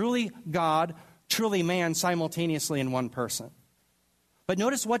human, truly God, truly man, simultaneously in one person. But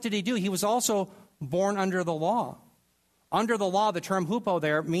notice, what did he do? He was also born under the law. Under the law, the term hupo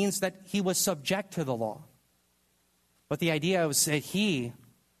there means that he was subject to the law. But the idea was that he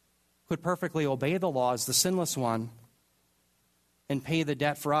could perfectly obey the law as the sinless one and pay the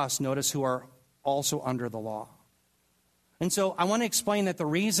debt for us, notice, who are also under the law. And so I want to explain that the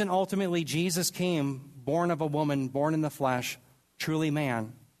reason ultimately Jesus came, born of a woman, born in the flesh, truly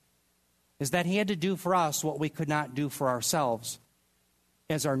man, is that he had to do for us what we could not do for ourselves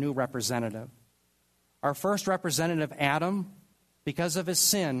as our new representative. Our first representative, Adam, because of his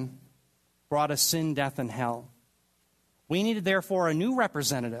sin, brought us sin, death, and hell. We needed, therefore, a new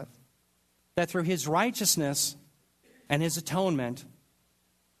representative that through his righteousness and his atonement,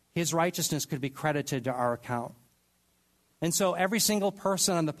 his righteousness could be credited to our account. And so every single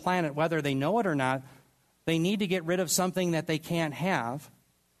person on the planet, whether they know it or not, they need to get rid of something that they can't have,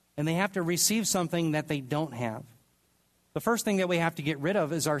 and they have to receive something that they don't have. The first thing that we have to get rid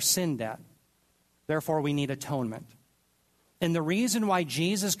of is our sin debt. Therefore, we need atonement. And the reason why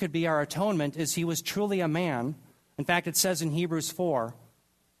Jesus could be our atonement is he was truly a man. In fact, it says in Hebrews 4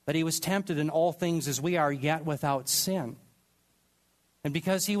 that he was tempted in all things as we are, yet without sin. And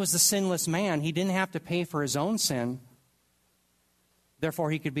because he was the sinless man, he didn't have to pay for his own sin. Therefore,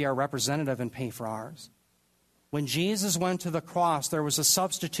 he could be our representative and pay for ours. When Jesus went to the cross, there was a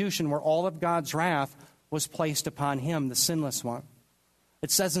substitution where all of God's wrath was placed upon him, the sinless one. It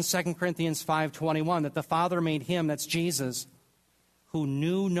says in 2 Corinthians 5:21 that the Father made him, that's Jesus, who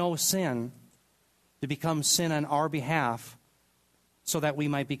knew no sin, to become sin on our behalf so that we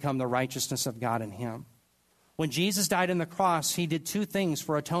might become the righteousness of God in him. When Jesus died on the cross, he did two things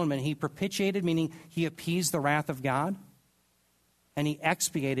for atonement. He propitiated, meaning he appeased the wrath of God, and he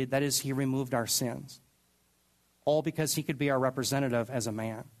expiated, that is, he removed our sins. All because he could be our representative as a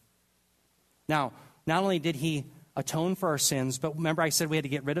man. Now, not only did he atone for our sins, but remember I said we had to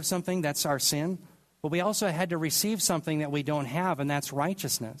get rid of something, that's our sin, but we also had to receive something that we don't have, and that's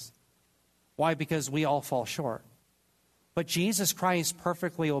righteousness. Why? Because we all fall short. But Jesus Christ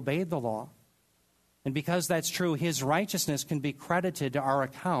perfectly obeyed the law. And because that's true, his righteousness can be credited to our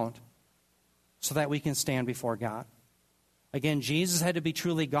account so that we can stand before God. Again, Jesus had to be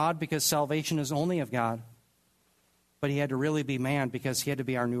truly God because salvation is only of God. But he had to really be man because he had to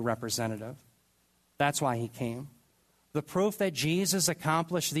be our new representative. That's why he came. The proof that Jesus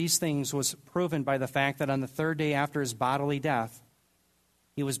accomplished these things was proven by the fact that on the third day after his bodily death,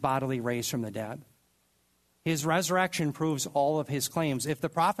 he was bodily raised from the dead. His resurrection proves all of his claims. If the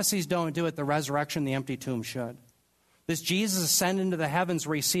prophecies don't do it, the resurrection, the empty tomb should. This Jesus ascended into the heavens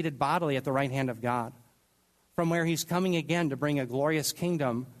where he's seated bodily at the right hand of God, from where he's coming again to bring a glorious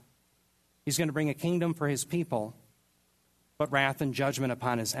kingdom. He's going to bring a kingdom for his people, but wrath and judgment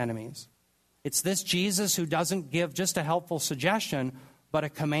upon his enemies. It's this Jesus who doesn't give just a helpful suggestion, but a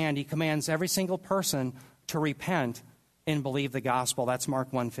command. He commands every single person to repent and believe the gospel. That's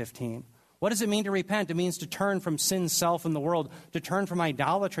Mark 1:15. What does it mean to repent? It means to turn from sin, self, and the world, to turn from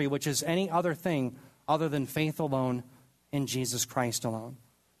idolatry, which is any other thing other than faith alone in Jesus Christ alone.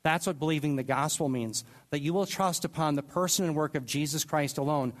 That's what believing the gospel means, that you will trust upon the person and work of Jesus Christ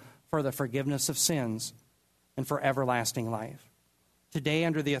alone for the forgiveness of sins and for everlasting life. Today,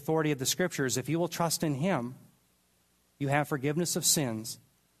 under the authority of the Scriptures, if you will trust in him, you have forgiveness of sins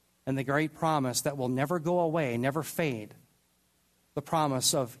and the great promise that will never go away, never fade, the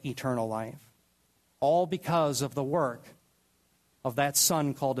promise of eternal life. All because of the work of that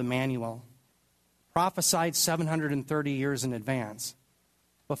Son called Emmanuel, prophesied 730 years in advance,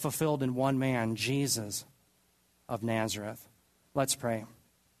 but fulfilled in one man, Jesus of Nazareth. Let's pray.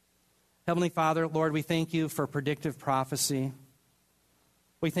 Heavenly Father, Lord, we thank you for predictive prophecy.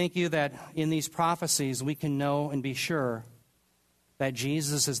 We thank you that in these prophecies we can know and be sure that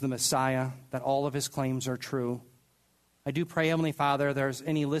Jesus is the Messiah, that all of his claims are true. I do pray, Heavenly Father, if there's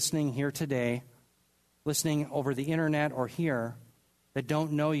any listening here today, listening over the internet or here, that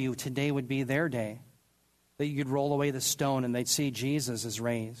don't know you, today would be their day, that you could roll away the stone and they'd see Jesus is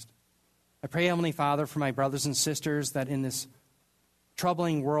raised. I pray, Heavenly Father, for my brothers and sisters, that in this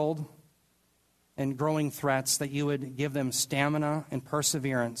troubling world and growing threats, that you would give them stamina and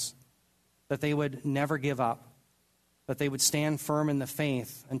perseverance, that they would never give up, that they would stand firm in the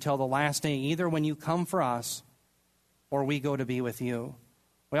faith until the last day, either when you come for us or we go to be with you.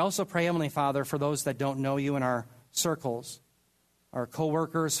 We also pray, Heavenly Father, for those that don't know you in our circles, our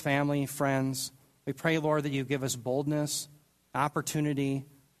co-workers, family, friends. We pray, Lord, that you give us boldness, opportunity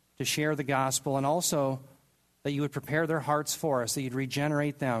to share the gospel, and also that you would prepare their hearts for us, that you'd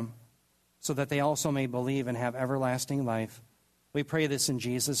regenerate them so that they also may believe and have everlasting life. We pray this in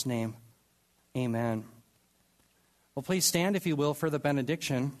Jesus' name. Amen. Well, please stand, if you will, for the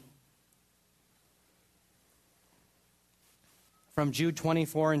benediction. From Jude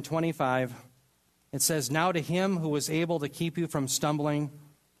 24 and 25, it says, "Now to him who was able to keep you from stumbling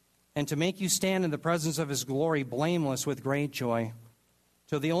and to make you stand in the presence of his glory blameless with great joy,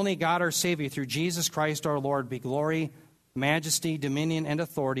 to the only God our Savior, through Jesus Christ our Lord, be glory, majesty, dominion, and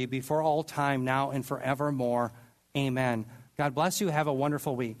authority before all time, now and forevermore. Amen." God bless you. Have a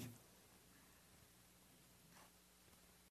wonderful week.